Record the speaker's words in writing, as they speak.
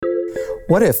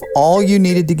What if all you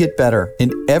needed to get better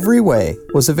in every way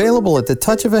was available at the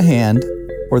touch of a hand,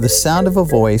 or the sound of a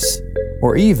voice,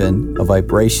 or even a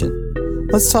vibration?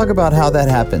 Let's talk about how that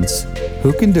happens,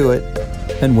 who can do it,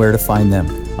 and where to find them.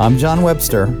 I'm John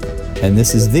Webster, and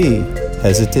this is The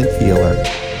Hesitant Healer.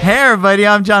 Hey everybody,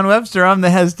 I'm John Webster. I'm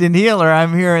the Hesitant Healer.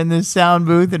 I'm here in this sound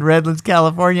booth in Redlands,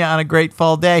 California on a great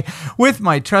fall day with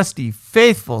my trusty,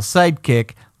 faithful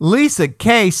sidekick, Elicia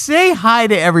Casey. Say hi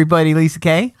to everybody, Elicia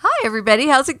Casey. Hi everybody,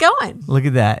 how's it going? Look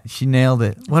at that. She nailed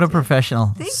it. What a professional.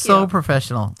 Thank you. So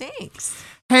professional. Thanks.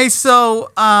 Hey,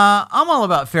 so I'm all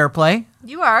about fair play.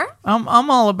 You are?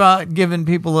 I'm all about giving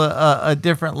people a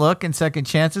different look and second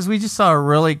chances. We just saw a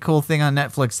really cool thing on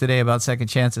Netflix today about second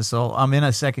chances, so I'm in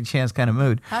a second chance kind of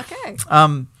mood. Okay.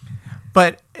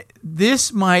 But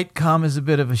this might come as a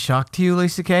bit of a shock to you,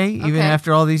 Elicia Casey, even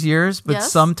after all these years. But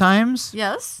Yes. sometimes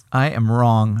Yes? I am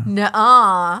wrong.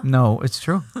 Nuh-uh. No, it's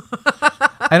true.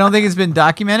 I don't think it's been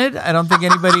documented. I don't think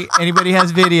anybody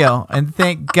has video. And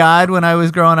thank God when I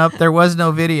was growing up, there was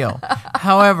no video.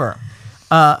 However,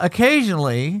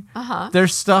 occasionally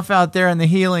there's stuff out there in the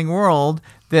healing world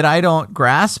that I don't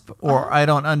grasp or I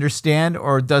don't understand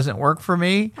or doesn't work for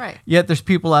me. Right. Yet there's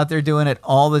people out there doing it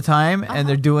all the time and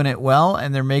they're doing it well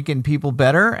and they're making people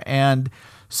better. And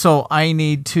so I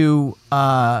need to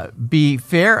be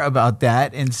fair about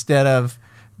that instead of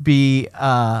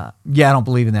I don't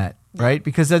believe in that. Right?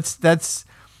 Because that's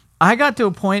I got to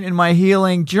a point in my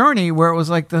healing journey where it was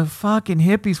like the fucking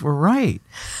hippies were right.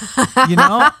 You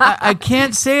know, I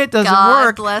can't say it doesn't God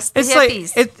work. bless the it's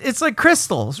hippies. Like it's like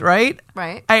crystals, right?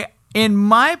 Right. In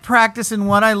my practice and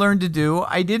what I learned to do,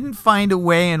 I didn't find a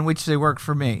way in which they worked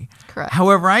for me. Correct.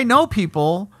 However, I know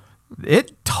people,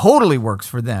 it totally works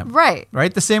for them. Right.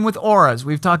 Right? The same with auras.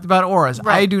 We've talked about auras.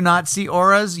 Right. I do not see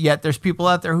auras, yet there's people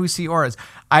out there who see auras.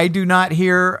 I do not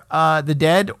hear the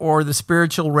dead or the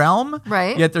spiritual realm.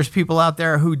 Right. Yet there's people out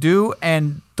there who do,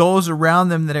 and those around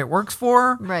them that it works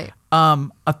for. Right.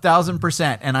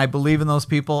 1,000%. And I believe in those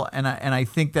people, and I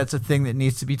think that's a thing that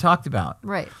needs to be talked about.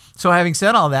 Right. So having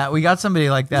said all that, we got somebody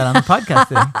like that on the podcast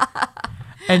today.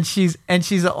 And she's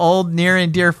an old, near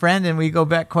and dear friend, and we go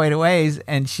back quite a ways.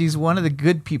 And she's one of the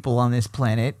good people on this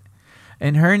planet.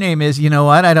 And her name is, you know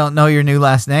what? I don't know your new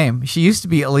last name. She used to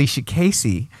be Elicia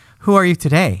Casey. Who are you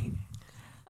today?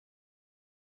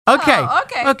 Okay. Oh,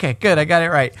 okay. Okay, good. I got it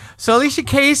right. So Elicia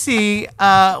Casey, when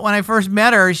I first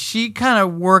met her, she kind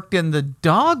of worked in the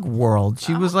dog world.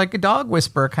 She was like a dog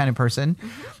whisperer kind of person.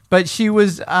 But she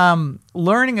was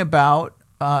learning about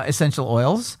essential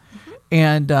oils.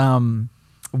 And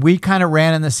we kind of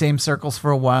ran in the same circles for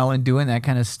a while and doing that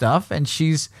kind of stuff. And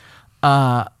she's,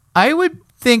 I would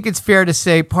think it's fair to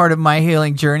say, part of my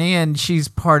healing journey, and she's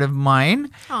part of mine.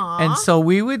 Aww. And so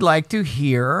we would like to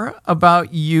hear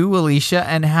about you, Elicia,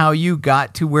 and how you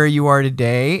got to where you are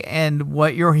today and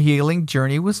what your healing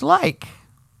journey was like.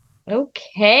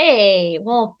 Okay.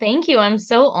 Well, thank you. I'm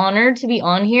so honored to be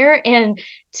on here and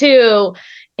to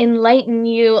enlighten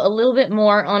you a little bit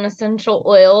more on essential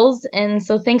oils. And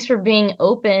so thanks for being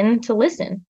open to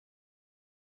listen.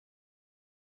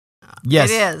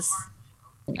 Yes. It is.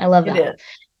 I love that. It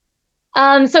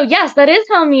is. So yes, that is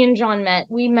how me and John met.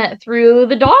 We met through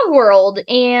the dog world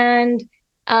and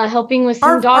helping with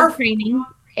some dog training.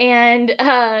 And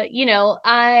I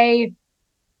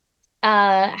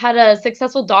had a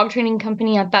successful dog training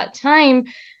company at that time.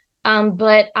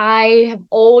 But I have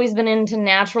always been into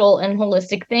natural and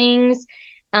holistic things,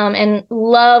 and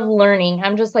love learning.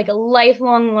 I'm just like a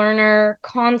lifelong learner,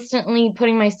 constantly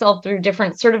putting myself through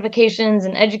different certifications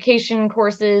and education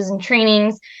courses and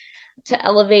trainings to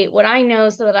elevate what I know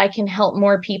so that I can help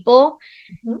more people.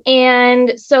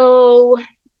 And so,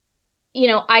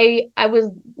 I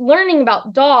was learning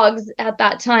about dogs at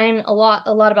that time, a lot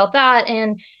about that.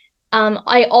 And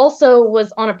I also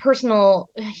was on a personal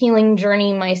healing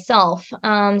journey myself.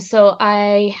 So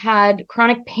I had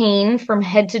chronic pain from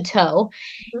head to toe.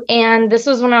 And this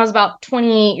was when I was about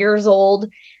 28 years old.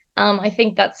 I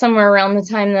think that's somewhere around the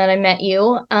time that I met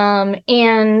you.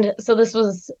 And so this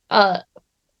was...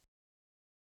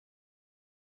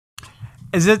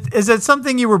 Is it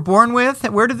something you were born with?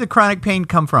 Where did the chronic pain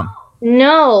come from?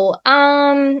 No.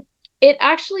 It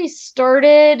actually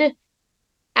started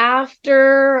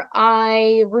after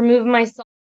I removed myself.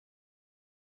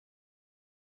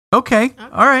 Okay.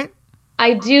 All right.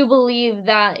 I do believe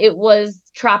that it was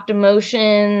trapped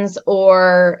emotions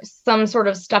or some sort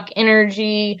of stuck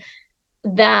energy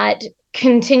that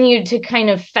continued to kind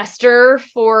of fester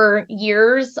for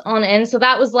years on end. So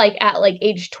that was at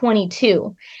age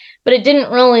 22, but it didn't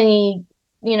really,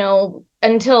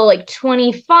 until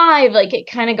 25, it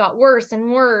kind of got worse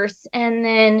and worse. And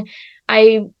then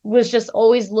I was just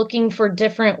always looking for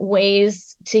different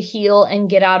ways to heal and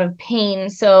get out of pain.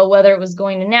 So whether it was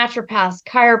going to naturopaths,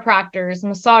 chiropractors,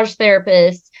 massage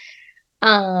therapists,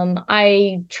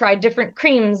 I tried different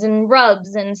creams and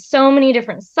rubs and so many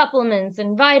different supplements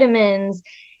and vitamins.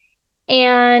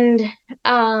 And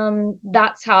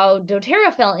that's how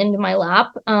doTERRA fell into my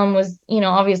lap. Was,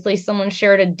 obviously someone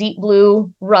shared a Deep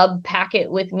Blue rub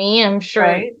packet with me. I'm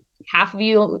sure half of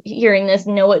you hearing this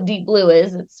know what Deep Blue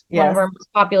is. It's one of our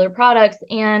most popular products.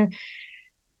 And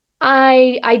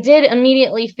I did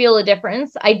immediately feel a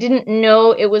difference. I didn't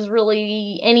know it was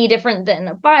really any different than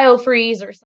a BioFreeze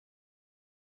or something.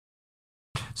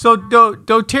 So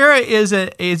doTERRA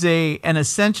is an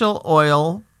essential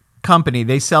oil company.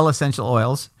 They sell essential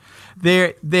oils.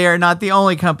 They're not the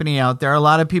only company out there. A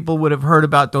lot of people would have heard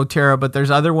about doTERRA, but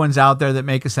there's other ones out there that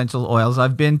make essential oils.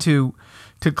 I've been to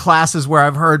classes where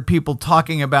I've heard people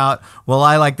talking about, well,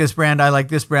 I like this brand, I like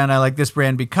this brand, I like this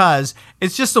brand, because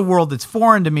it's just a world that's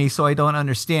foreign to me, so I don't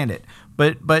understand it.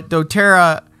 But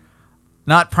doTERRA,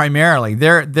 not primarily.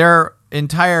 Their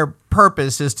entire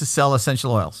purpose is to sell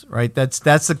essential oils, right? That's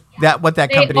what that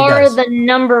company does. They are the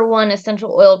number one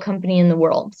essential oil company in the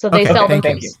world. So they sell the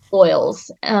most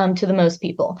oils to the most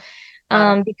people.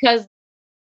 Because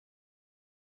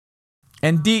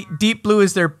and Deep Blue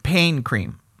is their pain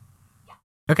cream.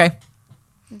 Okay.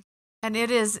 And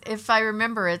it is, if I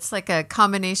remember, it's like a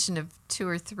combination of 2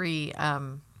 or 3.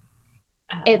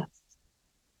 It's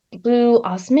blue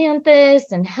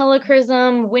osmanthus and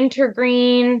helichrysum,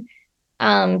 wintergreen,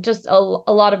 just a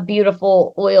lot of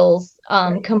beautiful oils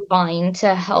combined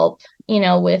to help,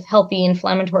 with healthy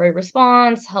inflammatory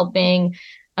response, helping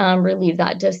relieve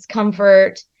that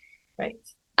discomfort. Right.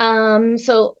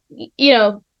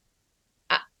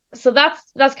 So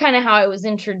that's kind of how I was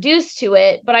introduced to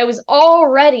it, but I was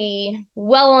already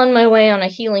well on my way on a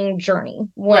healing journey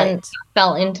when it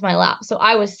fell into my lap. So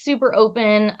I was super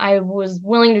open. I was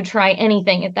willing to try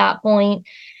anything at that point.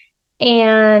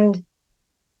 And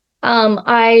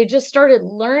I just started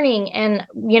learning, and,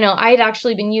 I'd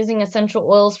actually been using essential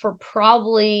oils for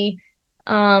probably,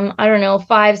 5,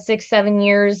 6, 7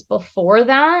 years before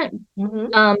that.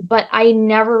 Mm-hmm. But I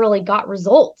never really got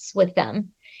results with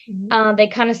them. They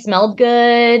kind of smelled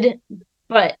good,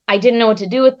 but I didn't know what to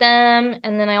do with them.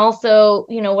 And then I also,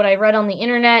 what I read on the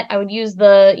internet, I would use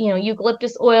the,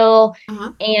 eucalyptus oil,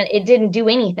 and it didn't do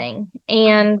anything.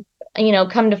 And,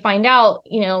 come to find out,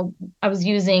 I was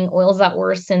using oils that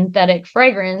were synthetic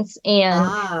fragrance, and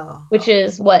which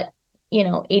is what,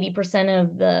 80%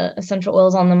 of the essential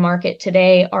oils on the market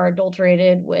today are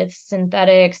adulterated with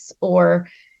synthetics or,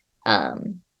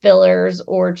 fillers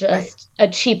or just a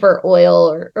cheaper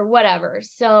oil or whatever.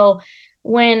 So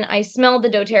when I smelled the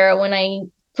doTERRA, when I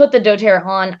put the doTERRA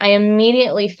on, I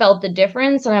immediately felt the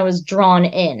difference and I was drawn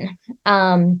in.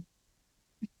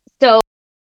 So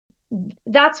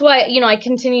that's why, I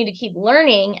continue to keep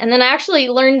learning. And then I actually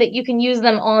learned that you can use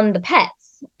them on the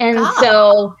pets. And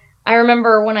so I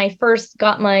remember when I first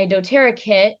got my doTERRA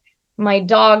kit, my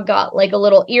dog got like a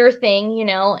little ear thing,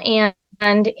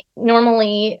 and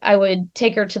normally I would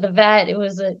take her to the vet. It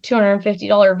was a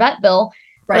 $250 vet bill.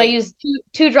 But I used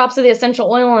two drops of the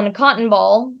essential oil in a cotton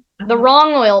ball. The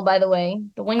wrong oil, by the way.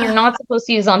 The one you're not supposed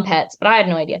to use on pets. But I had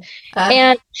no idea.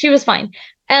 And she was fine.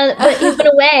 But it went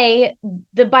away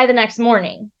by the next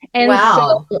morning. And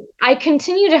so I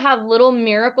continue to have little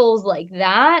miracles like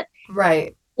that.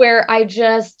 Right. Where I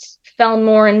just fell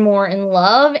more and more in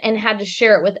love and had to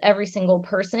share it with every single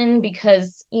person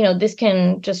because, this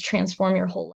can just transform your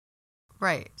whole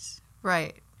life.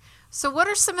 Right. So what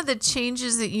are some of the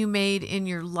changes that you made in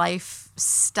your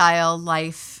lifestyle,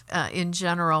 in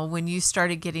general, when you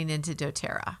started getting into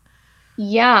doTERRA?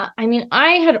 Yeah. I mean,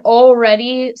 I had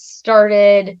already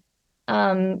started,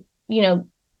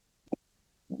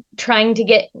 trying to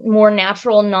get more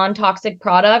natural, non-toxic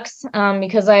products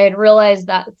because I had realized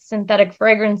that synthetic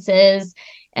fragrances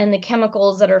and the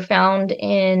chemicals that are found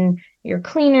in your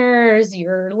cleaners,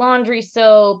 your laundry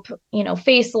soap,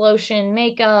 face lotion,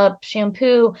 makeup,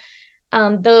 shampoo,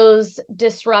 those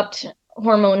disrupt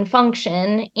hormone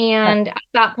function. And at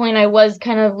that point, I was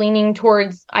kind of leaning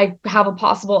towards, I have a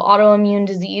possible autoimmune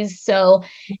disease. So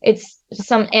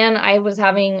and I was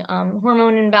having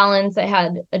hormone imbalance. I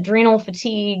had adrenal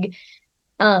fatigue,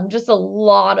 just a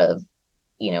lot of,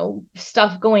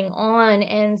 stuff going on.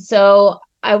 And so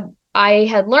I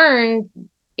had learned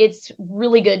it's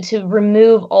really good to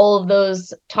remove all of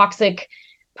those toxic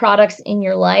products in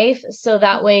your life. So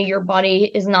that way your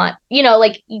body is not,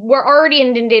 we're already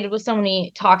inundated with so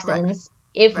many toxins.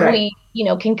 If we,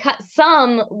 can cut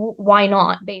some, why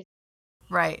not?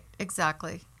 Right.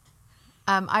 Exactly.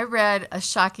 I read a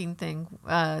shocking thing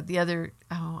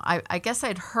I guess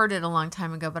I'd heard it a long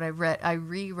time ago, but I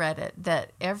reread it,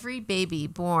 that every baby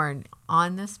born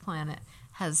on this planet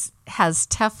has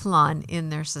Teflon in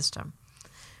their system.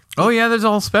 Oh yeah, there's a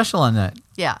whole special on that.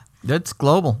 Yeah. That's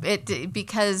global.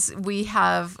 Because we've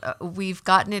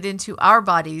gotten it into our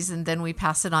bodies, and then we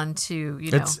pass it on to,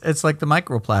 It's like the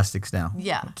microplastics now.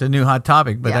 Yeah. It's a new hot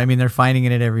topic, but I mean, they're finding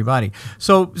it in everybody.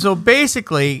 So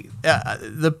basically,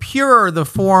 the purer the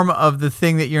form of the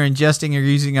thing that you're ingesting or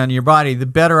using on your body, the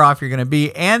better off you're going to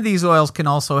be. And these oils can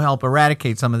also help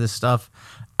eradicate some of this stuff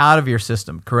out of your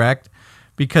system, correct?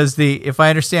 Because if I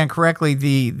understand correctly,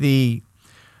 the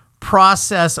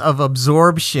process of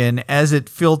absorption as it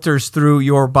filters through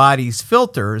your body's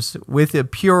filters with a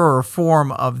purer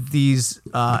form of these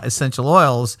essential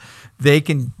oils, they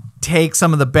can take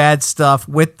some of the bad stuff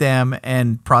with them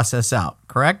and process out,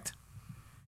 correct?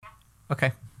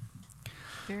 Okay.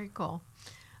 Very cool.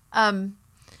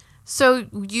 So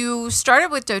you started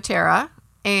with doTERRA,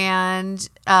 and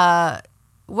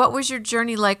what was your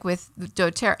journey like with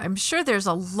doTERRA? I'm sure there's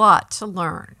a lot to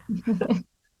learn.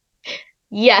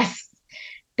 Yes,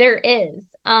 there is.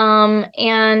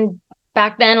 And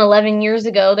back then, 11 years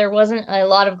ago, there wasn't a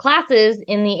lot of classes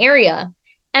in the area,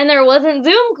 and there wasn't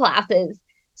Zoom classes.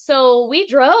 So we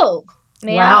drove,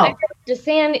 man. Wow.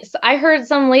 I heard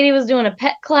some lady was doing a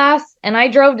pet class, and I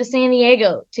drove to San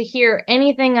Diego to hear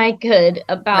anything I could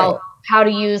about how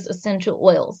to use essential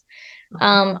oils.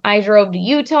 I drove to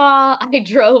Utah. I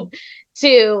drove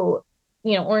to,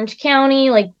 Orange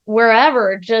County, like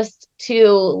wherever, just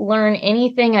to learn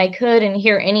anything I could and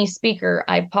hear any speaker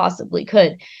I possibly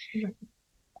could.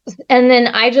 And then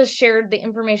I just shared the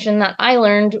information that I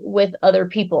learned with other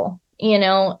people,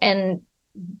 and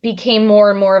became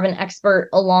more and more of an expert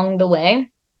along the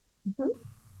way.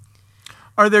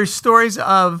 Are there stories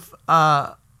of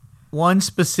one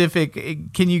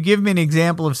specific? Can you give me an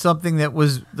example of something that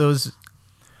was those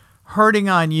hurting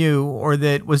on you or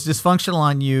that was dysfunctional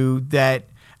on you that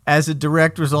as a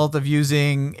direct result of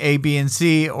using A, B, and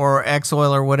C or X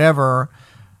oil or whatever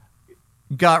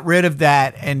got rid of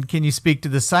that? And can you speak to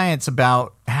the science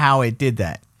about how it did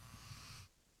that?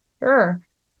 Sure.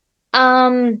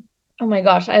 Oh my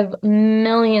gosh, I have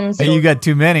millions. You got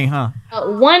too many, huh?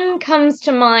 One comes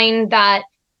to mind that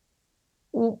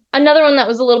another one that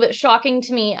was a little bit shocking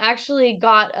to me, actually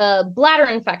got a bladder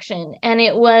infection, and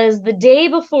it was the day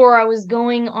before I was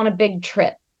going on a big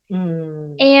trip.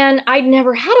 And I'd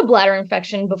never had a bladder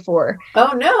infection before.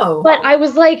 Oh no. But I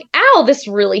was like, ow, this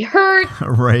really hurt.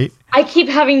 Right. I keep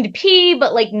having to pee,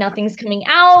 but like nothing's coming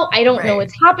out. I don't know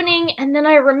what's happening. And then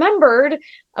I remembered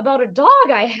about a dog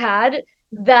I had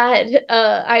that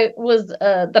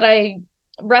I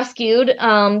rescued,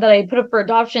 that I put up for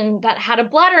adoption, that had a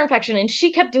bladder infection, and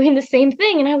she kept doing the same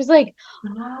thing. And I was like,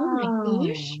 oh my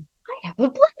gosh, I have a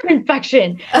bladder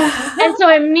infection. And so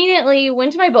I immediately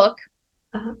went to my book.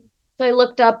 So I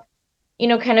looked up,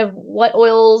 kind of what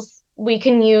oils we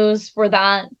can use for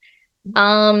that.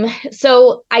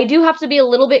 So I do have to be a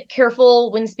little bit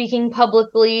careful when speaking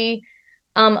publicly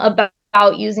about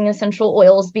using essential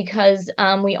oils, because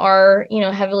we are,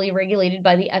 heavily regulated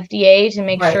by the FDA to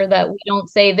make sure that we don't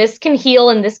say this can heal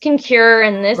and this can cure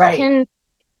and this can.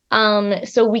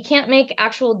 So we can't make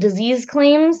actual disease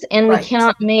claims, and we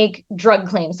cannot make drug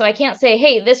claims. So I can't say,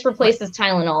 hey, this replaces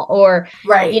Tylenol, or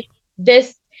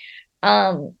this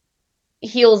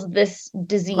heals this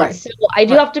disease. So I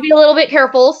do have to be a little bit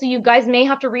careful. So you guys may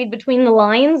have to read between the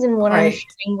lines in what I'm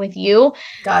sharing with you.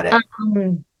 Got it.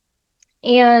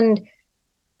 And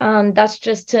that's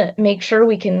just to make sure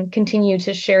we can continue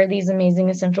to share these amazing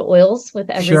essential oils with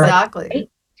everybody. Sure. Exactly.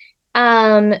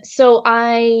 So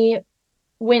I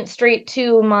went straight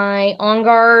to my On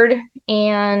Guard,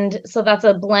 and so that's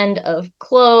a blend of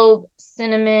clove,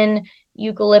 cinnamon,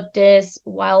 eucalyptus,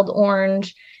 wild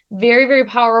orange, very, very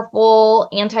powerful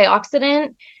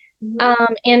antioxidant,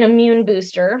 and immune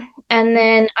booster. And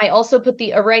then I also put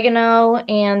the oregano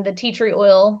and the tea tree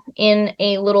oil in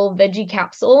a little veggie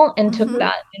capsule and took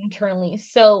that internally.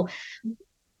 So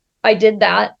I did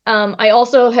that. I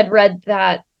also had read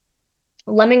that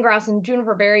lemongrass and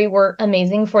juniper berry were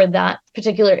amazing for that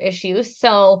particular issue.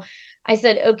 So I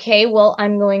said, okay, well,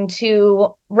 I'm going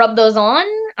to rub those on.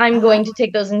 I'm going to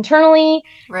take those internally.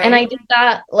 And I did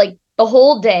that like the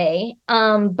whole day.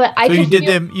 But I you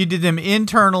did them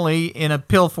internally in a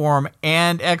pill form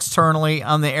and externally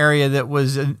on the area that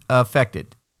was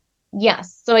affected.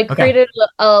 Yes. So I created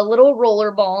a little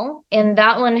roller ball, and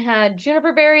that one had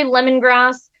juniper berry,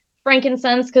 lemongrass,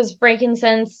 frankincense, because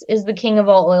frankincense is the king of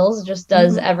all oils, just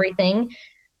does everything.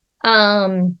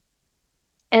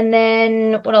 And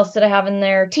then what else did I have in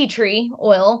there? Tea tree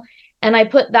oil. And I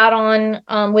put that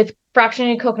on with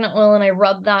fractionated coconut oil, and I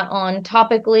rubbed that on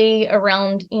topically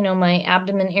around, my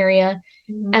abdomen area.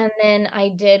 Mm-hmm. And then I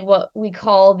did what we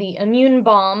call the immune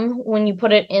bomb when you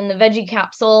put it in the veggie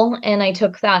capsule, and I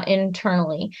took that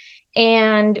internally.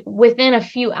 And within a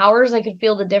few hours, I could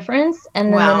feel the difference.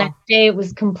 And then the next day it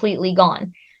was completely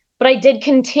gone. But I did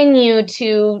continue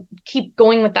to keep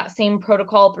going with that same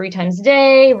protocol 3 times a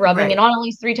day, rubbing it on at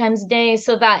least 3 times a day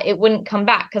so that it wouldn't come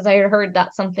back, because I heard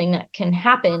that's something that can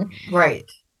happen. Right.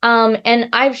 And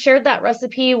I've shared that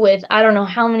recipe with I don't know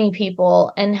how many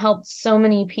people, and helped so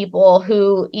many people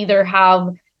who either have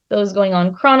those going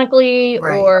on chronically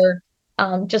or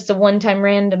just a one-time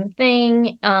random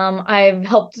thing. I've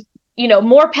helped,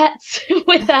 more pets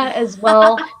with that as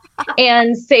well,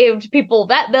 and saved people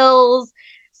vet bills.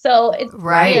 So it's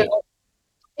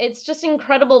it's just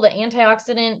incredible, the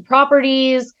antioxidant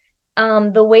properties,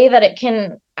 the way that it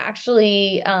can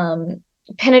actually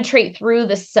penetrate through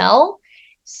the cell.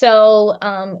 So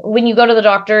when you go to the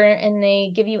doctor and they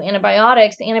give you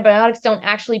antibiotics, the antibiotics don't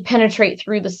actually penetrate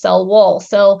through the cell wall.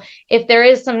 So if there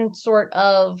is some sort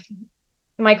of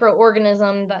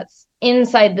microorganism that's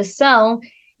inside the cell,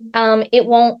 it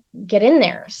won't get in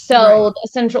there. So the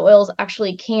essential oils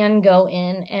actually can go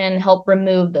in and help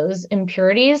remove those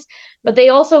impurities, but they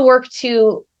also work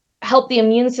to help the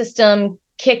immune system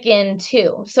kick in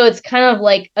too. So it's kind of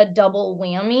like a double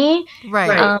whammy.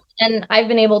 Right. And I've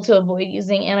been able to avoid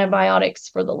using antibiotics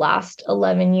for the last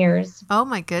 11 years. Oh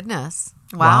my goodness.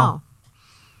 Wow.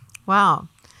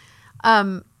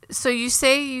 So you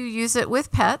say you use it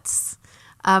with pets.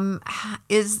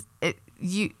 Is it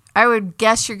I would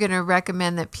guess you're going to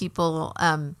recommend that people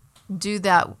do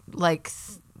that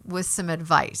with some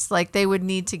advice. Like they would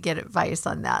need to get advice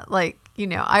on that. Like,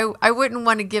 I wouldn't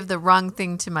want to give the wrong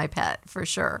thing to my pet for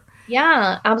sure.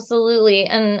 Yeah, absolutely.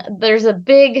 And there's a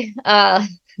big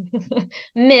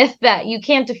myth that you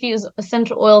can't diffuse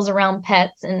essential oils around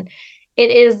pets. And it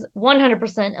is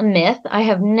 100% a myth. I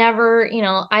have never,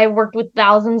 I've worked with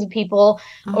thousands of people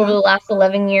over the last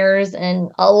 11 years,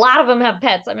 and a lot of them have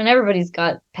pets. I mean, everybody's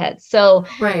got pets. So,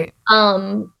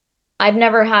 I've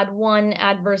never had one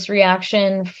adverse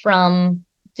reaction from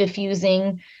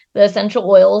diffusing the essential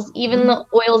oils, even the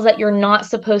oils that you're not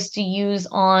supposed to use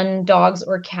on dogs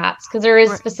or cats, because there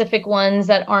is specific ones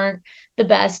that aren't the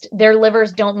best. Their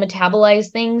livers don't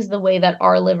metabolize things the way that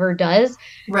our liver does.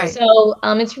 Right. So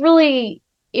it's really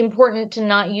important to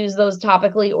not use those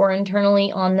topically or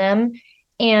internally on them.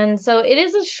 And so it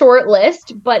is a short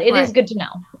list, but it is good to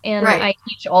know. And I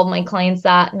teach all of my clients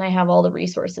that, and I have all the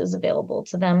resources available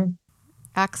to them.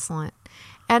 Excellent.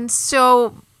 And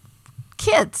so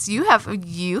kids, you have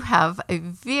a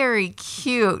very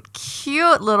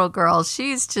cute little girl.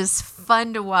 She's just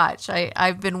fun to watch.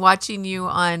 I've been watching you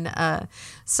on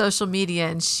social media,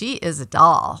 and she is a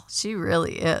doll. She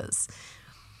really is.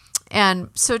 And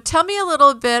so tell me a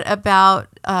little bit about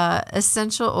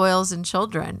essential oils in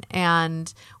children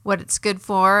and what it's good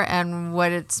for and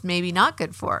what it's maybe not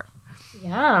good for.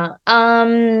 Yeah.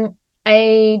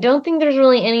 I don't think there's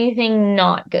really anything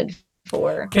not good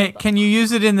for. Can you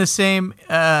use it in the same,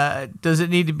 does it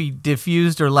need to be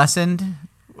diffused or lessened?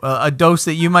 A dose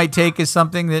that you might take is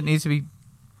something that needs to be...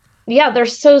 Yeah, they're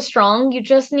so strong. You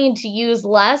just need to use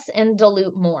less and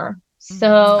dilute more.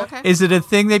 So Is it a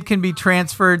thing that can be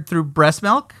transferred through breast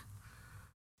milk?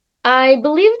 I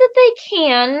believe that they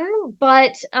can,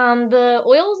 but the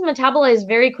oils metabolize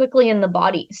very quickly in the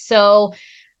body. So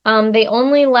they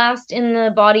only last in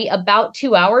the body about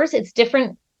 2 hours. It's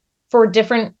different for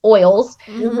different oils,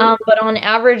 but on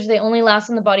average, they only last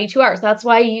in the body 2 hours. That's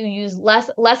why you use less.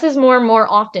 Less is more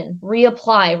often.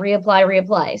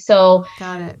 Reapply. So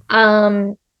got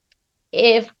it.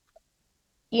 If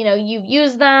you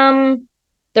use them,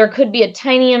 there could be a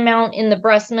tiny amount in the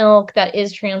breast milk that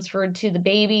is transferred to the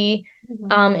baby,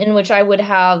 in which I would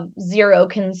have zero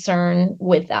concern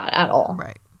with that at all.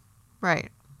 Right.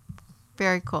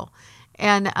 Very cool.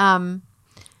 And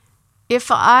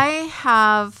if I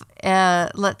have,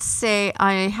 let's say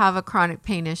I have a chronic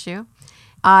pain issue,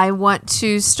 I want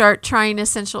to start trying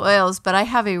essential oils, but I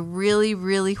have a really,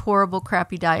 really horrible,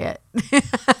 crappy diet,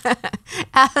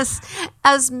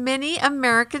 as many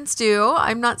Americans do.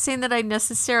 I'm not saying that I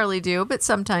necessarily do, but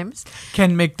sometimes.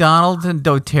 Can McDonald's and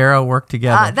doTERRA work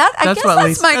together? I guess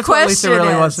that's my question. What Lisa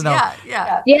really wants to know.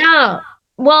 Yeah.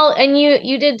 Well, and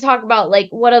you did talk about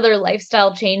what other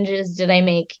lifestyle changes did I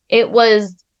make? It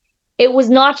was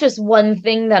not just one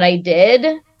thing that I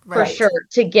did for sure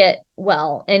to get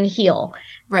well and heal.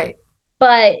 Right.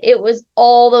 But it was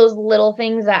all those little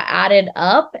things that added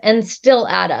up and still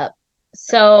add up.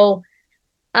 So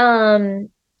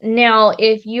Now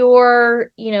if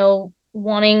you're,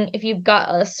 if you've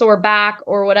got a sore back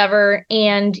or whatever,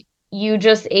 and you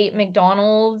just ate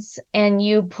McDonald's and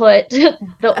you put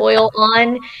the oil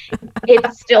on,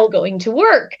 it's still going to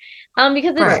work,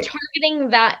 because it's Right. targeting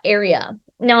that area.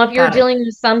 Now, if you're Got it. dealing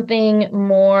with something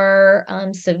more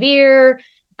severe,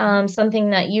 something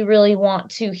that you really want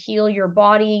to heal your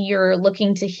body, you're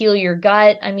looking to heal your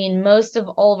gut. I mean, most of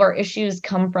all of our issues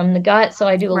come from the gut. So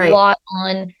I do a Right. lot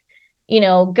on,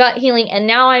 gut healing. And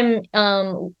now I'm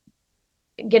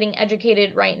getting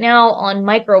educated right now on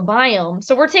microbiome.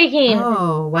 So we're taking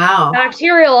Oh, wow.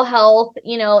 bacterial health,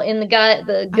 in the gut,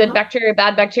 the good Uh-huh. bacteria,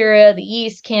 bad bacteria, the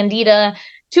yeast, candida,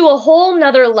 to a whole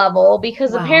nother level,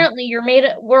 because Wow. apparently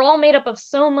we're all made up of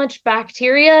so much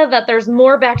bacteria that there's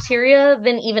more bacteria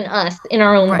than even us in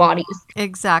our own Right. bodies.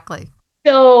 Exactly.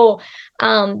 So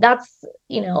that's,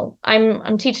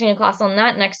 I'm teaching a class on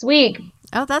that next week.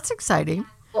 Oh, that's exciting.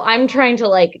 Well, I'm trying to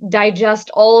like digest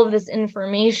all of this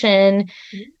information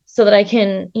so that I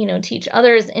can, teach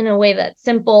others in a way that's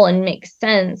simple and makes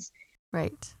sense.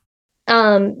 Right.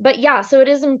 But yeah, so it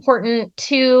is important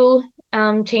to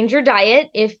change your diet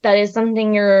if that is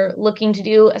something you're looking to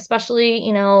do, especially,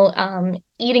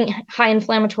 eating high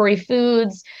inflammatory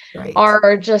foods Right.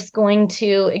 are just going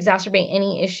to exacerbate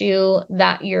any issue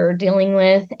that you're dealing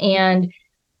with. And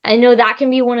I know that can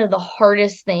be one of the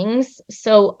hardest things.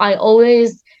 So I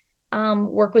always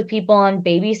work with people on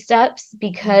baby steps,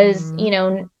 because,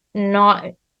 not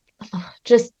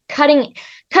just cutting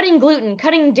gluten,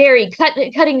 cutting dairy,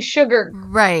 cutting sugar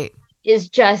Right. is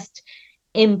just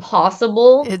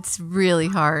impossible. It's really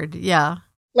hard. Yeah.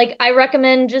 Like, I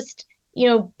recommend just,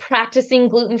 practicing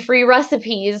gluten-free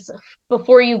recipes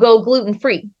before you go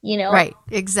gluten-free, Right.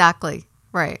 Exactly.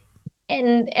 Right.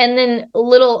 and then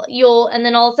and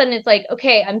then all of a sudden it's like,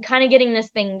 okay, I'm kind of getting this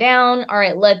thing down. All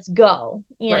right, let's go,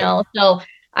 Right. So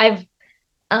I've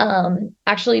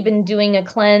actually been doing a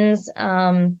cleanse.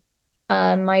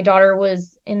 My daughter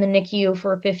was in the NICU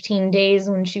for 15 days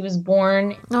when she was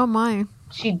born. Oh my.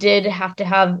 She did have to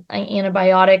have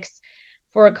antibiotics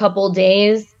for a couple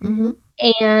days. Mm-hmm.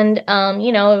 And,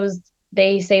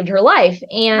 they saved her life.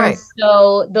 And Right.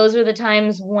 so those are the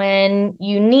times when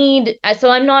you need, so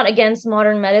I'm not against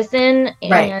modern medicine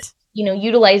and, Right.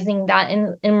 utilizing that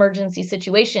in emergency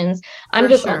situations. I'm For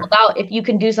just sure. all about, if you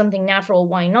can do something natural,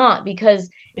 why not? Because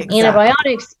Exactly.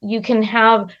 antibiotics, you can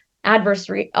have adverse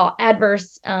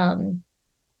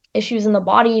issues in the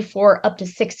body for up to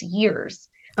 6 years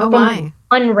Oh from my.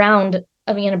 one round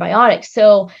of antibiotics.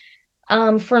 So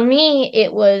for me,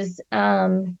 it was,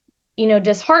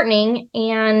 disheartening,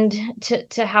 and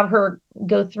to have her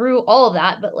go through all of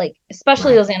that, but like,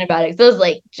 especially Right. those antibiotics, those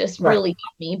like just Right. really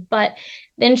got me. But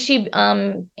then she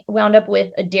wound up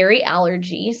with a dairy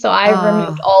allergy. So I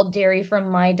removed all dairy from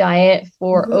my diet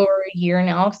for over a year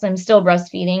now, because I'm still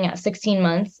breastfeeding at 16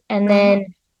 months. And then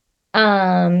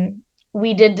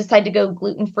we did decide to go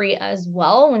gluten-free as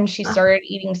well when she started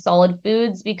eating solid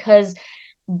foods, because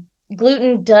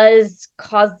gluten does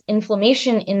cause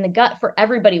inflammation in the gut for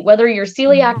everybody, whether you're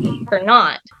celiac or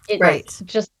not. It's Right.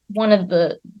 just one of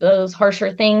those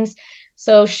harsher things.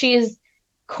 So she's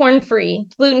corn-free,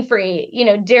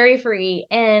 gluten-free, dairy-free.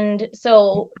 And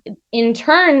so in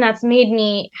turn, that's made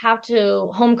me have to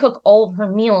home cook all of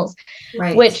her meals,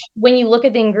 Right. which when you look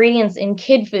at the ingredients in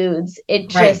kid foods, it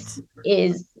just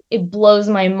it blows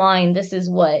my mind. This is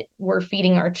what we're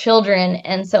feeding our children.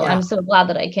 And so I'm so glad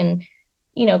that I can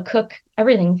cook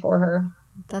everything for her.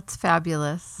 That's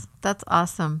fabulous. That's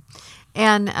awesome.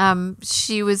 And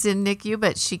she was in NICU,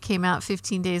 but she came out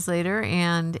 15 days later,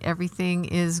 and everything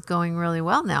is going really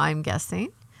well now, I'm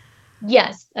guessing.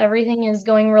 Yes, everything is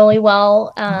going really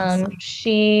well. Awesome.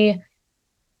 She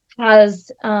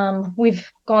has, we've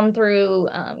gone through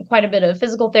quite a bit of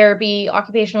physical therapy,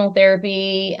 occupational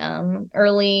therapy,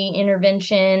 early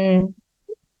intervention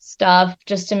stuff,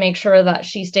 just to make sure that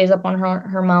she stays up on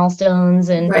her milestones,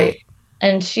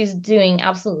 and she's doing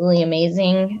absolutely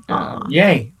amazing.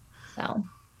 Yay. So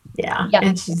Yeah. yeah.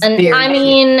 And she's And very I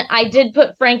mean, I did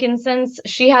put frankincense.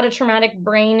 She had a traumatic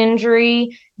brain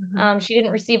injury. She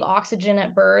didn't receive oxygen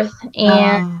at birth.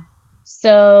 And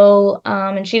so,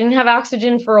 and she didn't have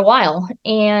oxygen for a while,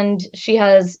 and she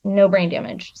has no brain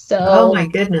damage. So, oh my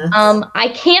goodness. I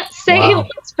can't say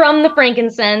it's from the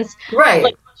frankincense. Right.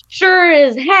 But sure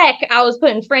as heck, I was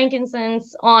putting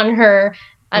frankincense on her.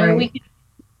 I mean, we could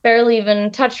barely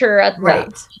even touch her at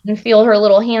and feel her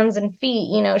little hands and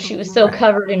feet. She was so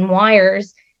covered in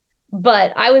wires.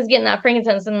 But I was getting that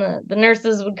frankincense, and the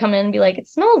nurses would come in and be like, "It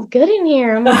smells good in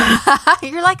here." I'm like,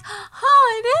 You're like,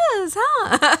 oh, it is,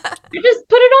 huh? "You just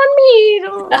put it on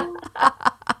me."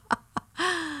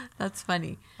 That's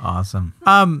funny. Awesome.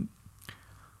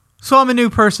 So I'm a new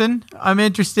person. I'm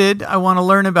interested. I want to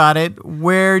learn about it.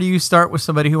 Where do you start with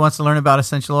somebody who wants to learn about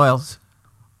essential oils?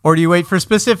 Or do you wait for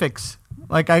specifics?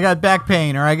 Like I got back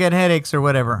pain or I get headaches or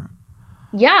whatever.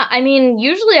 Yeah, I mean,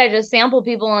 usually I just sample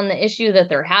people on the issue that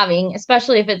they're having,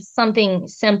 especially if it's something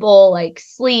simple like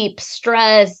sleep,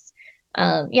 stress,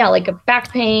 like a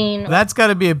back pain. That's got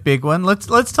to be a big one.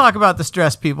 Let's talk about the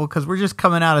stress, people, because we're just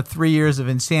coming out of 3 years of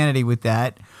insanity with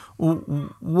that.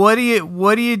 What are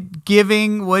you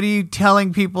giving? What are you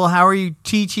telling people? How are you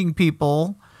teaching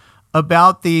people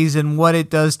about these and what it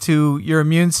does to your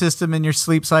immune system and your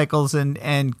sleep cycles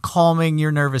and calming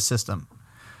your nervous system?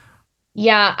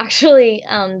 Yeah, actually,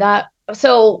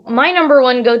 so my number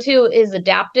one go-to is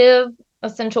adaptive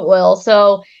essential oil.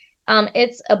 So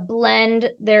it's a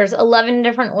blend. There's 11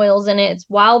 different oils in it. It's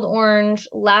wild orange,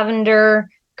 lavender,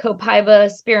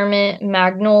 copaiba, spearmint,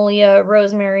 magnolia,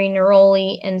 rosemary,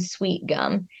 neroli, and sweet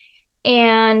gum.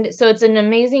 And so it's an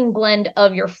amazing blend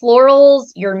of your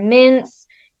florals, your mints,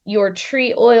 your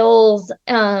tree oils,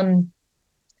 and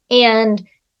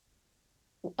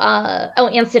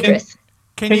citrus.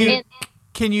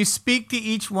 Can you speak to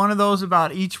each one of those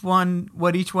about each one,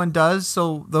 what each one does?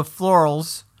 So the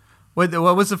florals, what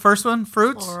was the first one?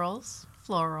 Fruits? Florals.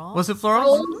 Was it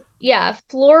florals? Yeah,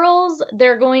 florals,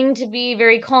 they're going to be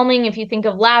very calming. If you think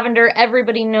of lavender,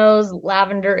 everybody knows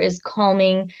lavender is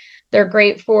calming. They're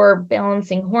great for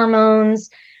balancing hormones.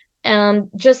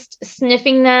 Just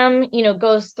sniffing them,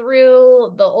 goes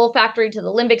through the olfactory to the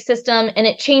limbic system, and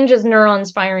it changes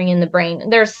neurons firing in the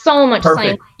brain. There's so much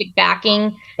scientific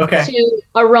backing to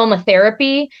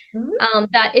aromatherapy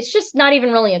that it's just not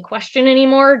even really a question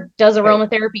anymore. Does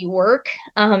aromatherapy work?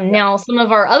 Now, some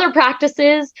of our other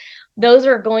practices, those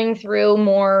are going through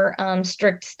more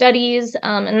strict studies.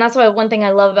 And that's why one thing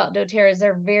I love about doTERRA is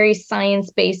they're a very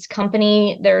science-based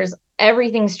company.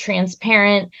 Everything's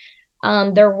transparent.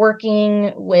 They're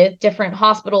working with different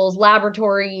hospitals,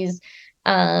 laboratories,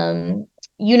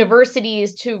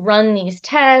 universities to run these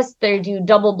tests. They do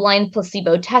double-blind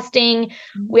placebo testing.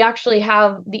 We actually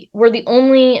we're the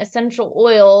only essential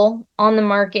oil on the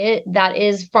market that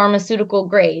is pharmaceutical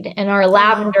grade, and our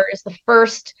lavender is the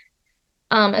first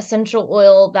essential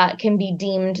oil that can be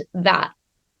deemed that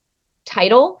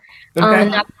title.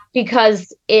 And that's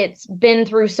because it's been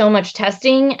through so much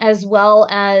testing, as well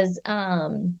as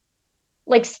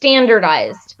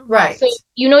standardized. Right. So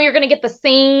you're going to get the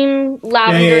same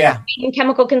lavender, same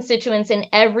chemical constituents in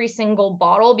every single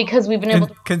bottle because we've been able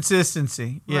to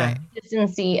consistency. Yeah. Right.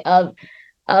 Consistency of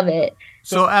it.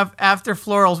 So after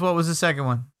florals, what was the second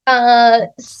one?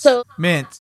 So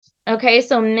mint. Okay,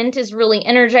 so mint is really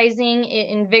energizing. It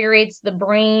invigorates the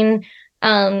brain.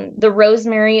 The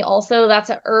rosemary also, that's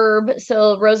a herb.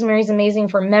 So rosemary is amazing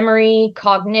for memory,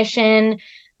 cognition.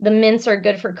 The mints are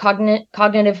good for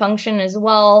cognitive function as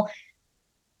well.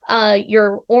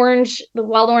 Your orange, the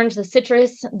wild orange, the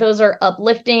citrus, those are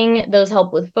uplifting. Those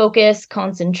help with focus,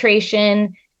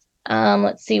 concentration.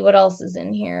 Let's see what else is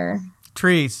in here.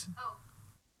 Trees.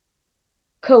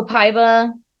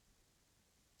 Copaiba.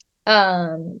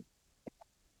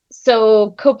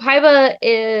 So copaiba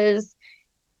is...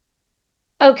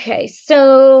 Okay,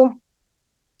 so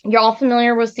you're all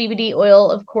familiar with CBD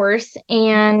oil, of course,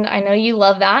 and I know you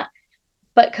love that.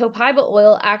 But copaiba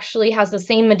oil actually has the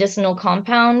same medicinal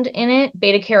compound in it,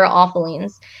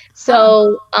 beta-caryophyllene.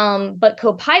 So, but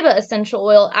copaiba essential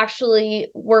oil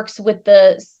actually works with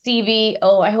the CB.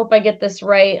 Oh, I hope I get this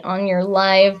right on your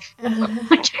live.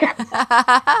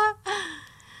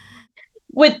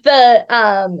 With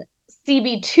the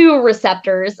CB2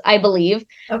 receptors, I believe.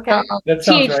 Okay, that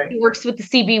sounds THC right. works with the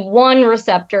CB1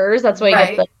 receptors. That's why you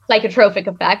get the psychotropic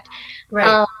effect.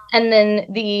 Right. And then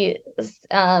the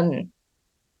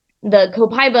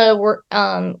copaiba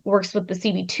works with the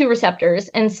CB2 receptors.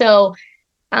 And so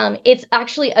it's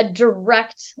actually a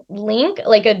direct link,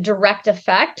 like a direct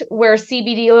effect, where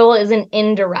CBD oil is an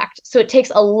indirect. So it takes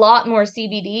a lot more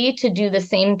CBD to do the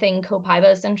same thing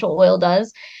copaiba essential oil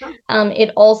does.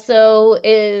 It also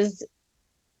is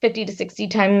 50 to 60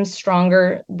 times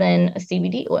stronger than a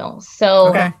CBD oil. So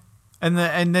okay. And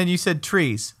then you said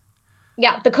trees.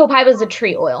 Yeah, the copaiba is a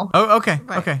tree oil. Oh, okay.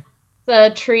 Right. Okay. It's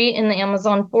a tree in the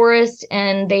Amazon forest,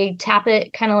 and they tap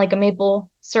it kind of like a maple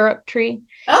syrup tree.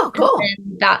 Oh, cool.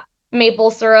 And that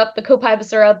maple syrup, the copaiba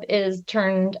syrup, is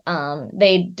turned,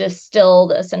 they distill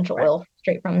the essential oil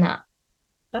straight from that.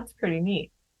 That's pretty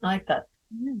neat. I like that.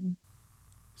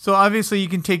 So obviously you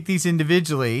can take these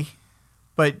individually,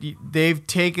 but they've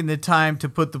taken the time to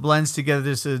put the blends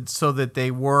together so that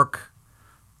they work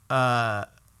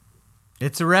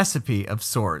It's a recipe of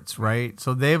sorts, right?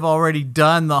 So they've already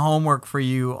done the homework for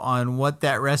you on what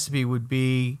that recipe would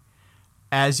be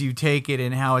as you take it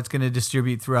and how it's going to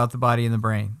distribute throughout the body and the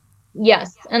brain.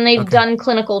 Yes, and they've done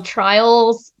clinical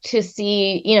trials to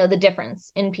see, the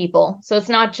difference in people. So it's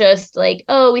not just like,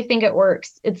 oh, we think it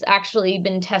works. It's actually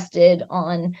been tested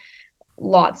on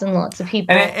lots and lots of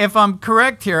people. And if I'm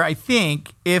correct here, I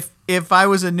think if I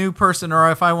was a new person or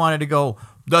if I wanted to go,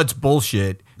 that's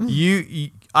bullshit,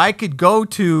 I could go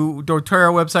to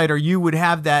doTERRA website, or you would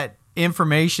have that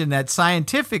information, that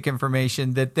scientific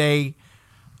information that they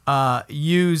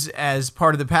use as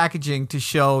part of the packaging to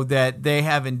show that they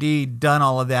have indeed done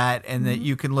all of that, and that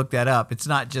you can look that up. It's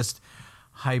not just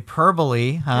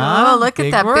hyperbole. Huh? Oh, look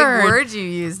at that word. big word you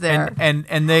used there.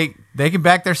 And they can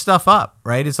back their stuff up,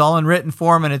 right? It's all in written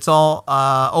form, and it's all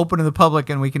open to the public,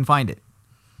 and we can find it.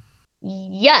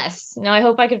 Yes. Now I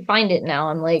hope I could find it now.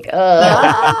 I'm like,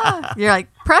 You're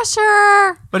like,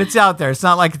 pressure. But it's out there. It's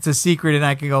not like it's a secret and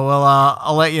I can go, well,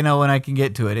 I'll let you know when I can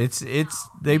get to it.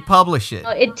 They publish it.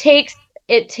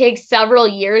 It takes several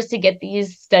years to get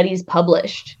these studies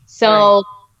published. So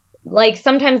like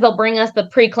sometimes they'll bring us the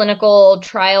preclinical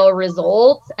trial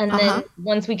results, and then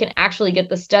once we can actually get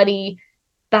the study,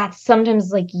 that's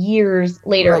sometimes like years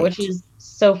later, which is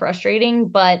so frustrating,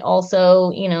 but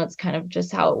also, it's kind of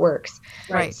just how it works.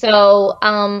 Right. So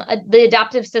the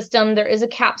adaptive system, there is a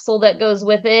capsule that goes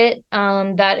with it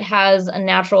that has a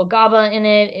natural GABA in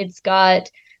it. It's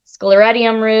got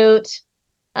sclerotium root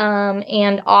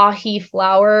and ahi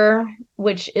flower,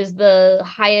 which is the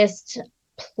highest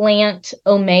plant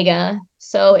omega.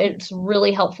 So it's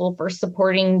really helpful for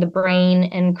supporting the brain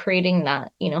and creating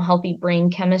that, healthy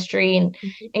brain chemistry and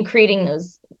creating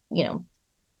those,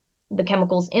 the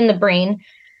chemicals in the brain.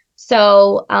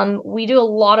 So we do a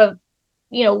lot of,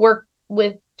 work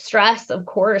with stress, of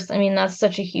course. I mean, that's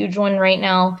such a huge one right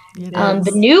now.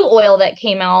 The new oil that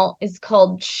came out is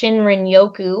called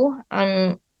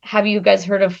Shinrin-yoku. Have you guys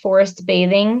heard of forest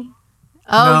bathing?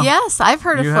 Oh, No. yes. I've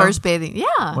heard of You forest have? bathing.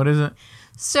 Yeah. What is it?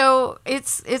 So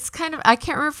it's kind of, I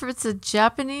can't remember if it's a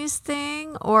Japanese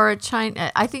thing or a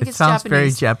China. I think It it's sounds Japanese.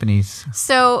 very Japanese.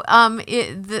 So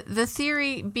the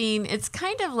theory being, it's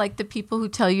kind of like the people who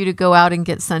tell you to go out and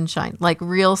get sunshine, like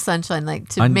real sunshine, like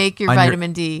to make your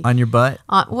vitamin D. On your butt?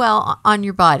 On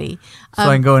your body. So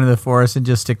I can go into the forest and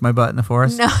just stick my butt in the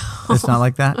forest? No. It's not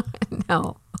like that?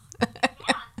 No.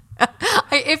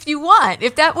 If you want,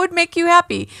 if that would make you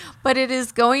happy. But it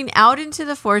is going out into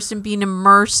the forest and being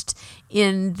immersed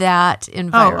in that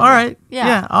environment. Oh, all right. Yeah.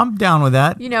 Yeah, I'm down with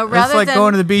that. Rather it's like than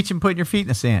going to the beach and putting your feet in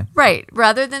the sand. Right.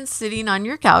 Rather than sitting on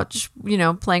your couch,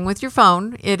 playing with your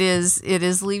phone, it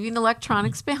is leaving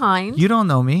electronics behind. You don't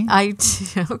know me.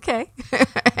 Okay.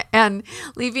 And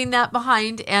leaving that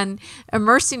behind and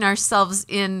immersing ourselves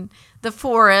in the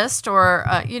forest, or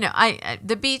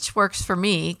the beach works for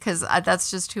me because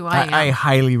that's just who I am. I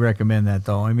highly recommend that,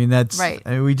 though. I mean, that's Right.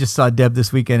 We just saw Deb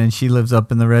this weekend, and she lives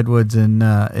up in the Redwoods in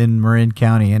Marin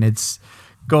County, and it's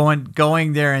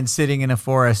going there and sitting in a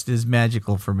forest is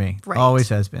magical for me. Right. Always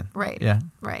has been. Right. Yeah.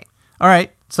 Right. All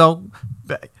right. So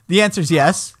the answer is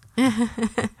yes.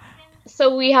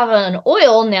 So we have an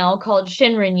oil now called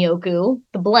Shinrin-yoku,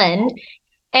 the blend,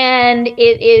 and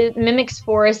it mimics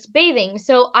forest bathing.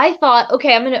 So I thought,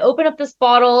 okay, I'm going to open up this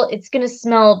bottle. It's going to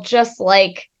smell just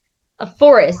like a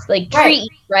forest, like tree,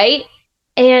 right?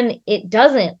 And it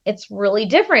doesn't. It's really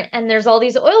different. And there's all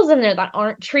these oils in there that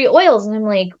aren't tree oils. And I'm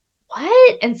like,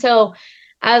 what? And so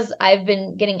as I've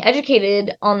been getting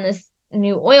educated on this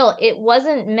new oil, it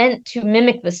wasn't meant to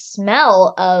mimic the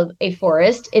smell of a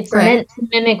forest. It's meant to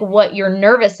mimic what your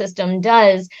nervous system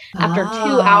does after 2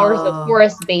 hours of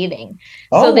forest bathing.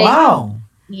 Wow.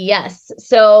 Yes.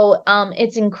 So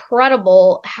it's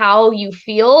incredible how you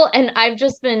feel. And I've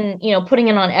just been, putting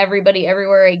it on everybody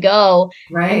everywhere I go.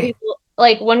 Right. And people,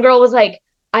 like one girl was like,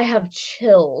 I have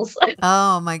chills.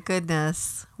 Oh my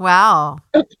goodness. Wow.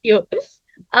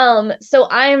 So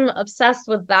I'm obsessed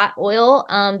with that oil.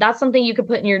 That's something you could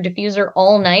put in your diffuser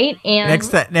all night. And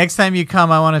Next time you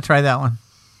come, I want to try that one.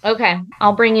 okay,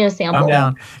 I'll bring you a sample. I'm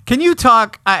down. Can you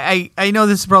talk? I know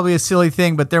this is probably a silly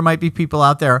thing, but there might be people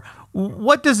out there.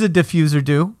 What does a diffuser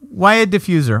do? Why a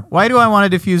diffuser? Why do I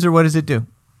want a diffuser? What does it do?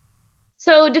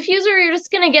 So diffuser, you're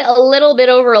just going to get a little bit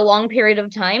over a long period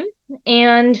of time,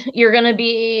 and you're going to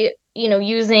be,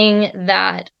 using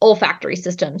that olfactory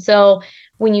system. So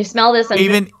when you smell this,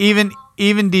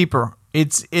 even deeper,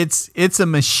 it's a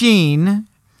machine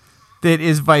that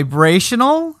is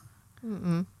vibrational.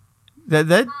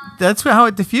 That's how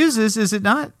it diffuses, is it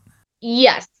not?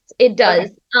 Yes. it does.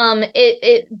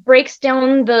 It breaks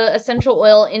down the essential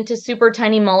oil into super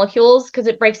tiny molecules because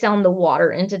it breaks down the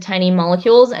water into tiny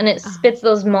molecules and it spits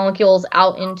those molecules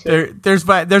out into. There's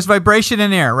vibration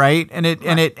in air, right? And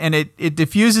it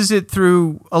diffuses it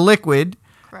through a liquid,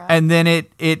 Correct. and then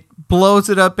it blows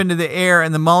it up into the air,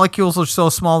 and the molecules are so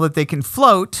small that they can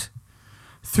float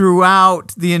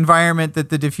throughout the environment that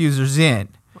the diffuser's in.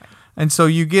 And so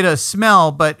you get a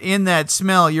smell, but in that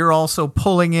smell, you're also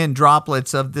pulling in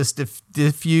droplets of this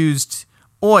diffused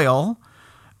oil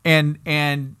and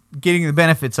getting the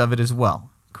benefits of it as well.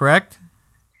 Correct?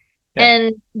 Yeah.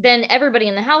 And then everybody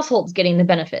in the household's getting the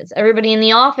benefits. Everybody in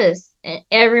the office,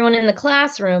 everyone in the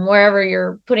classroom, wherever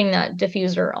you're putting that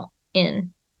diffuser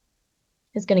in,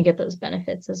 is going to get those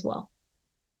benefits as well.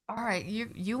 All right,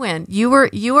 you win. You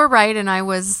were right, and I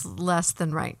was less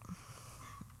than right.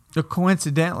 So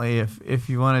coincidentally, if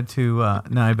you wanted to,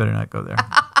 no, I better not go there.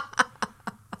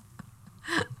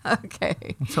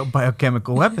 Okay. That's how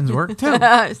biochemical weapons work too.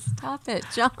 Stop it,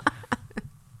 John.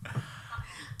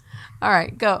 All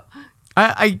right, go.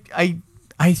 I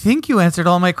think you answered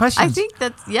all my questions. I think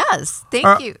that's yes.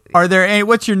 Thank you. Are there any?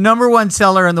 What's your number one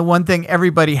seller and the one thing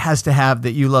everybody has to have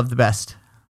that you love the best?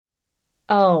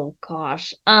 Oh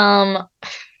gosh.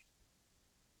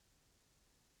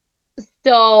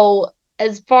 So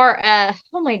as far as,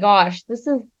 oh my gosh, that's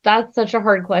such a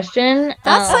hard question.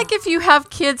 That's like if you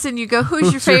have kids and you go, who's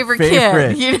your Who's your favorite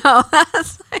favorite? kid? You know,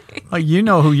 that's like, Oh, you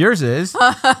know who yours is.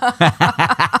 right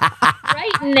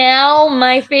now,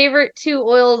 my favorite two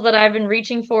oils that I've been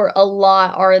reaching for a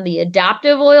lot are the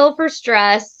adaptive oil for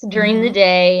stress during the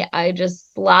day. I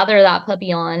just slather that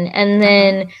puppy on, and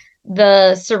then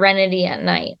the Serenity at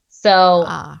night. So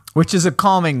Which is a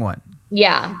calming one.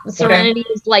 yeah, Serenity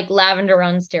is like lavender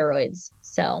on steroids.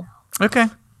 So Okay.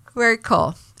 very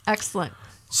cool. Excellent.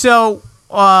 So,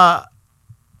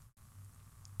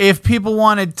 if people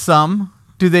wanted some,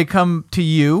 do they come to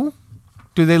you?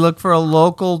 Do they look for a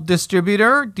local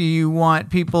distributor? Do you want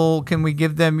people? Can we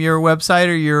give them your website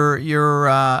or your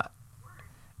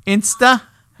Insta?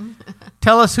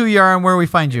 Tell us who you are and where we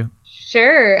find you.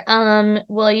 sure.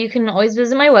 Well, you can always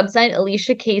visit my website,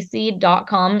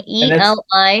 eliciacasey.com,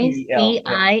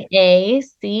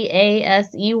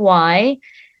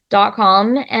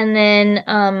 ELICIACASEY.com. And then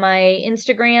my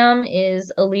Instagram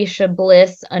is Elicia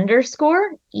Bliss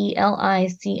 _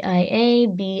 ELICIABLISS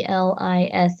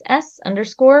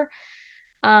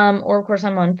 _ or of course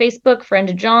I'm on Facebook, Friend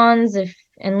of John's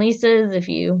and Lisa's if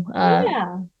you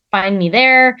find me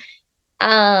there.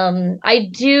 I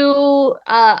do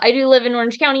live in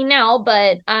Orange County now,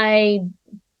 but I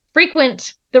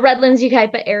frequent the Redlands,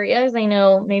 Yucaipa area, as I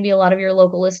know maybe a lot of your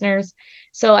local listeners.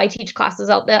 So I teach classes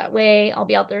out that way. I'll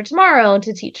be out there tomorrow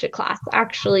to teach a class,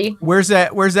 actually. Where's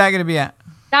that going to be at?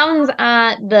 That one's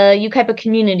at the Yucaipa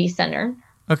Community Center.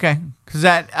 Okay, because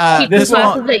that Teach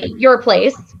classes at your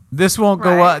place. this won't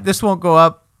go up. This won't go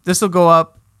up. This will go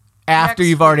up after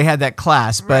you've already had that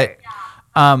class. But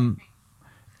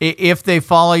if they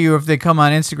follow you, if they come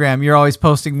on Instagram, you're always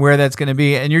posting where that's going to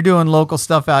be, and you're doing local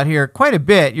stuff out here quite a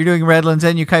bit. You're doing Redlands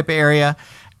and Yucaipa area,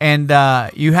 and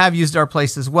you have used our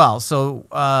place as well. So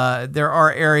there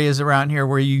are areas around here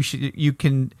where you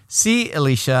can see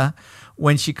Elicia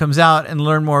when she comes out and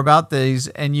learn more about these,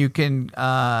 and you can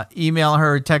email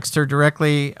her, text her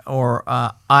directly, or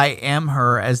I am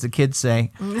her, as the kids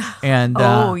say. And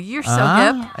you're so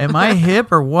hip. Am I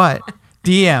hip or what?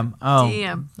 DM. Oh,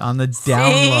 DM. On the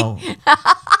down low.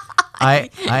 I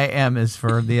am is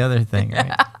for the other thing,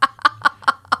 right?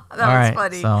 That was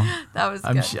funny. So that was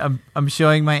good. I'm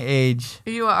showing my age.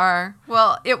 You are.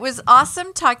 Well, it was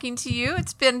awesome talking to you.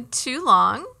 It's been too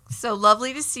long. So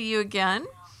lovely to see you again.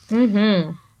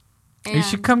 Mm-hmm. You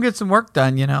should come get some work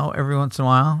done, every once in a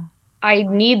while. I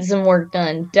need some work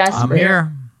done. Desperate. I'm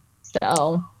here.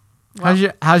 So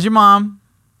How's your mom?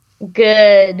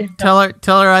 good. Tell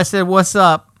her I said what's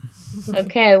up.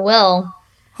 Okay, I will.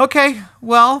 Okay.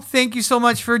 Well, thank you so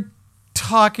much for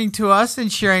talking to us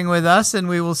and sharing with us, and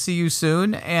we will see you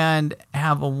soon, and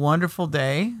have a wonderful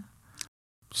day.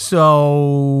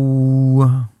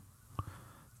 So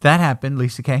that happened,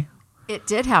 Lisa K. It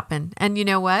did happen. And you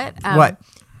know what? What?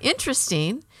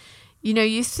 Interesting.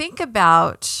 You think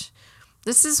about,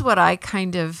 this is what I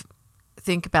kind of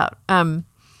think about.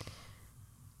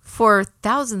 For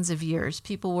thousands of years,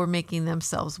 people were making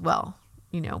themselves well,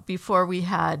 before we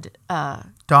had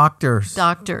Doctors.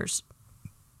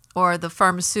 Or the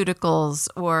pharmaceuticals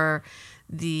or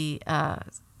the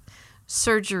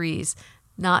surgeries.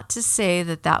 Not to say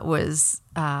that that was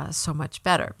so much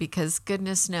better, because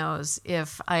goodness knows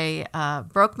if I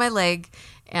broke my leg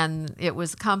and it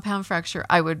was a compound fracture,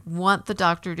 I would want the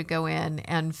doctor to go in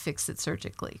and fix it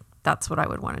surgically. That's what I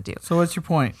would want to do. So what's your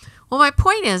point? Well, my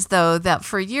point is, though, that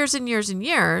for years and years and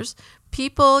years,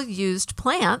 people used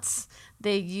plants.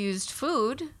 They used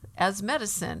food as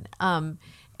medicine.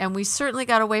 And we certainly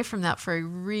got away from that for a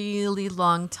really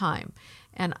long time.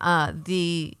 And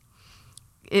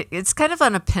it's kind of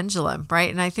on a pendulum, right?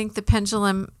 And I think the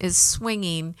pendulum is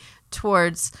swinging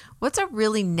towards what's a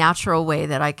really natural way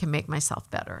that I can make myself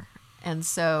better. And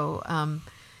so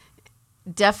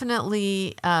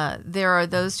definitely there are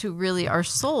those who really are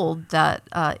sold that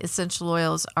essential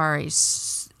oils are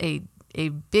a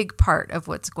big part of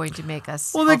what's going to make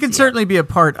us Well, they can healthier. certainly be a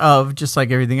part of, just like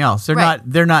everything else. They're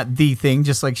not the thing,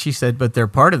 just like she said, but they're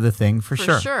part of the thing for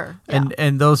sure. Sure, yeah.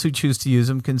 And those who choose to use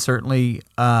them can certainly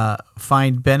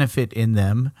find benefit in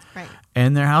them. Right.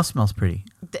 And their house smells pretty.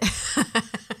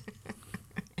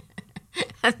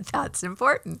 And that's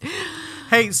important.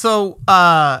 Hey, so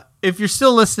if you're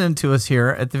still listening to us here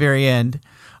at the very end,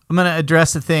 I'm going to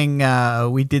address a thing.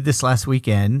 We did this last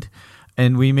weekend,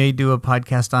 and we may do a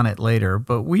podcast on it later,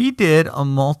 but we did a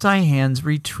multi-hands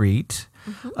retreat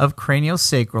of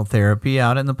craniosacral therapy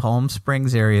out in the Palm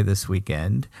Springs area this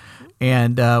weekend.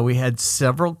 And we had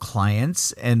several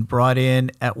clients and brought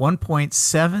in, at one point,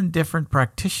 7 different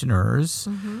practitioners,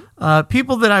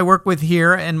 people that I work with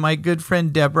here, and my good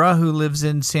friend Deborah, who lives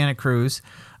in Santa Cruz,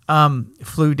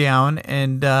 flew down,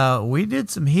 and we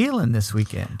did some healing this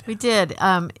weekend. We did.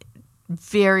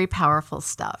 Very powerful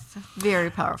stuff. Very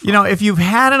powerful. You know, if you've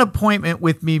had an appointment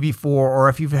with me before, or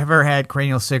if you've ever had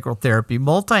craniosacral therapy,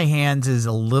 multi-hands is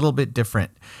a little bit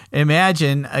different.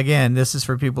 Imagine, again, this is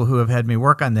for people who have had me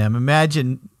work on them.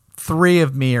 Imagine 3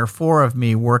 of me or 4 of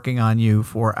me working on you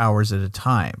for hours at a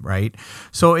time, right?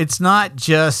 So it's not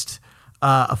just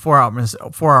a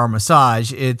 4-hour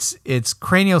massage. It's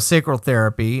craniosacral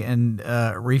therapy, and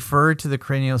refer to the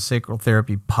craniosacral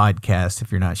therapy podcast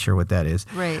if you're not sure what that is.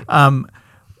 Right.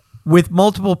 With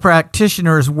multiple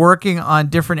practitioners working on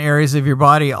different areas of your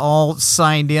body, all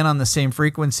signed in on the same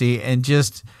frequency, and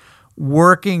just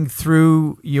working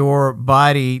through your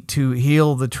body to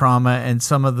heal the trauma and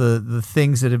some of the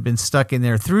things that have been stuck in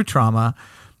there through trauma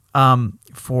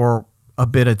for a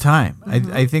bit of time.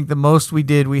 I think the most we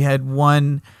did, we had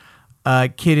one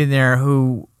kid in there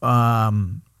who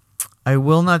I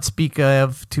will not speak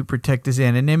of to protect his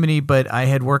anonymity, but I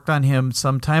had worked on him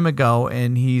some time ago,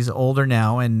 and he's older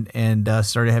now and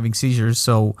started having seizures,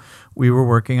 so we were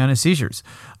working on his seizures.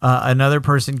 Another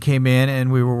person came in,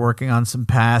 and we were working on some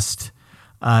past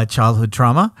childhood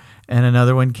trauma, and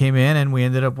another one came in, and we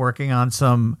ended up working on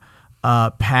some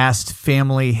past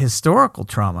family historical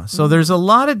trauma. So there's a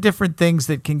lot of different things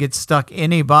that can get stuck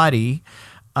in a body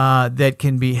that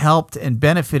can be helped and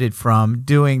benefited from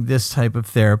doing this type of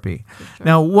therapy. Sure.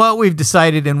 Now, what we've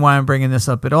decided, and why I'm bringing this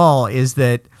up at all, is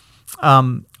that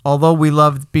although we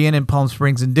love being in Palm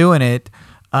Springs and doing it,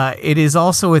 it is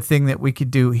also a thing that we could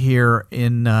do here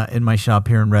in my shop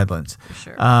here in Redlands.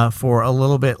 Sure. For a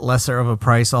little bit lesser of a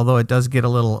price, although it does get a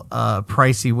little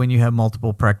pricey when you have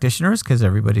multiple practitioners, because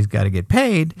everybody's got to get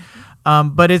paid.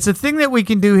 But it's a thing that we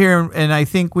can do here, and I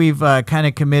think we've kind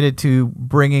of committed to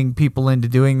bringing people into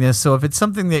doing this. So if it's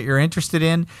something that you're interested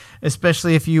in,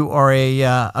 especially if you are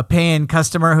a paying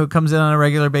customer who comes in on a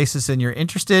regular basis and you're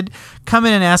interested, come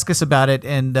in and ask us about it,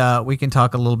 and we can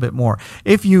talk a little bit more.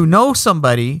 If you know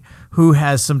somebody who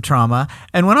has some trauma,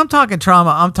 and when I'm talking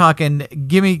trauma, I'm talking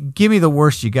give me the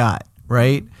worst you got,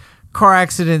 right? Car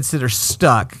accidents that are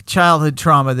stuck, childhood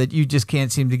trauma that you just can't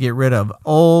seem to get rid of,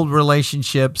 old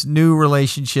relationships, new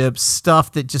relationships,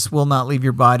 stuff that just will not leave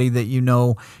your body that you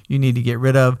know you need to get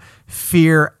rid of,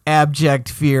 fear, abject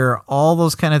fear, all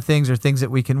those kind of things are things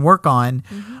that we can work on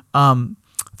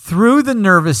through the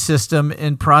nervous system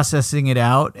in processing it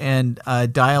out and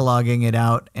dialoguing it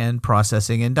out and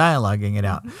processing and dialoguing it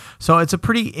out. So it's a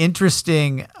pretty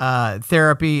interesting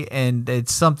therapy, and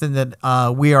it's something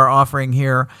that we are offering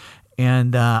here.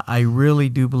 And I really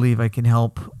do believe I can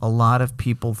help a lot of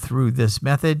people through this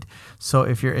method. So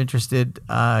if you're interested,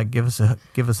 give us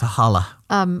a holla.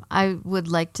 I would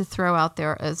like to throw out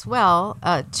there as well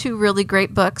 2 really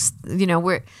great books. You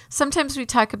know, sometimes we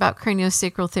talk about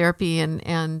craniosacral therapy,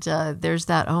 and there's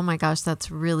that, oh my gosh,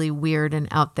 that's really weird and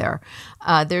out there.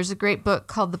 There's a great book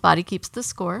called The Body Keeps the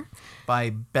Score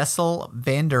by Bessel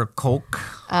van der Kolk.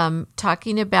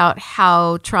 Talking about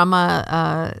how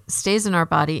trauma stays in our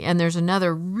body. And there's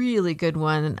another really good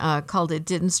one called It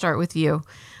Didn't Start With You.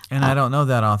 And I don't know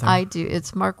that author. I do.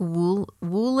 It's Mark Woolin,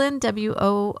 Woollyn,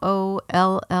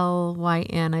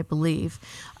 I believe.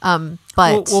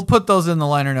 But we'll put those in the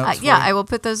liner notes. for you. I will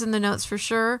put those in the notes for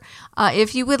sure.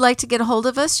 If you would like to get a hold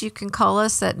of us, you can call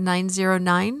us at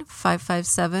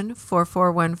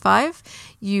 909-557-4415.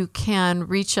 You can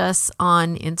reach us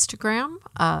on Instagram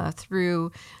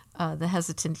through The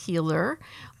Hesitant Healer,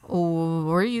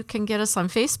 or you can get us on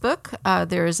Facebook.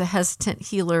 There is a Hesitant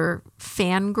Healer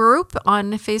fan group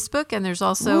on Facebook, and there's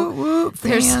also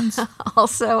fans.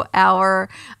 also our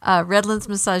Redlands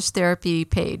Massage Therapy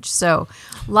page. So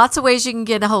lots of ways you can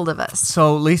get a hold of us.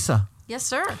 So, Lisa. Yes,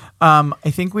 sir. I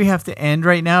think we have to end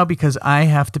right now because I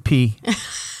have to pee.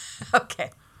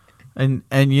 Okay. And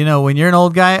you know, when you're an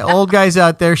old guys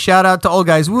out there, shout out to old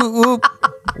guys. Whoop whoop.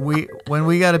 When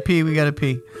we gotta pee, we gotta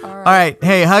pee. All right.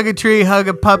 Hey, hug a tree, hug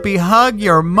a puppy, hug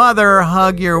your mother,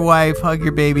 hug your wife, hug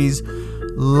your babies.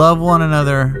 Love one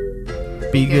another.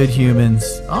 Be good humans.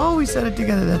 Oh, we said it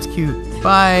together. That's cute.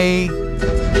 Bye.